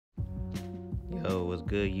Yo, what's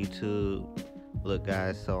good, YouTube? Look,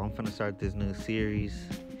 guys, so I'm finna start this new series.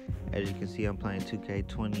 As you can see, I'm playing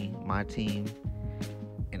 2K20, Myteam,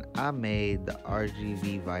 and I made the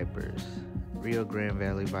RGV Vipers, Rio Grande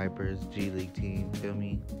Valley Vipers G League team, feel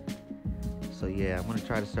me? So yeah, I'm gonna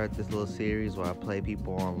try to start this little series where I play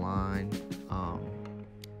people online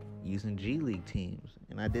using G League teams.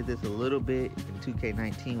 And I did this a little bit in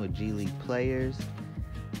 2K19 with G League players.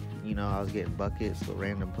 You know, I was getting buckets with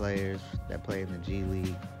random players that play in the G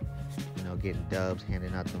League, you know, getting dubs,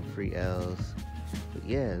 handing out them free L's. But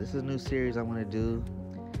yeah, this is a new series I want to do.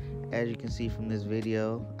 As you can see from this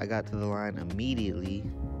video, I got to the line immediately,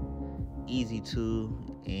 easy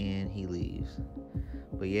 2, and he leaves.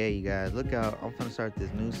 But yeah, you guys, look out. I'm gonna start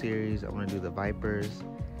this new series. I'm gonna do the Vipers.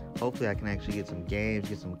 Hopefully I can actually get some games,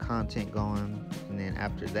 get some content going, and then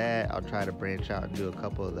after that I'll try to branch out and do a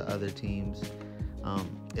couple of the other teams.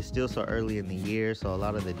 It's still so early in the year, so a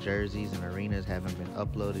lot of the jerseys and arenas haven't been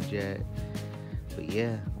uploaded yet. But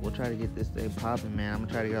yeah, we'll try to get this thing popping, man. I'm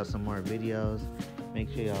gonna try to get out some more videos. Make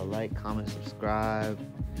sure y'all like, comment, subscribe,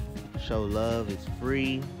 show love. It's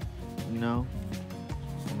free, you know.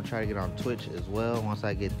 I'm gonna try to get on Twitch as well once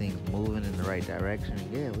I get things moving in the right direction.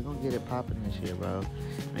 Yeah, we're gonna get it popping this year, bro.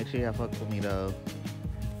 Make sure y'all fuck with me though.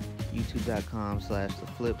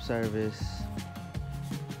 youtube.com/theflipservice,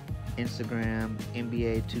 Instagram,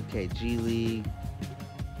 NBA 2K G League.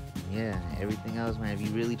 Yeah, everything else, man. If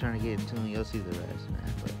you really trying to get in tune, you'll see the rest, man.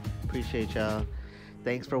 But appreciate y'all.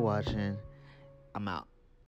 Thanks for watching. I'm out.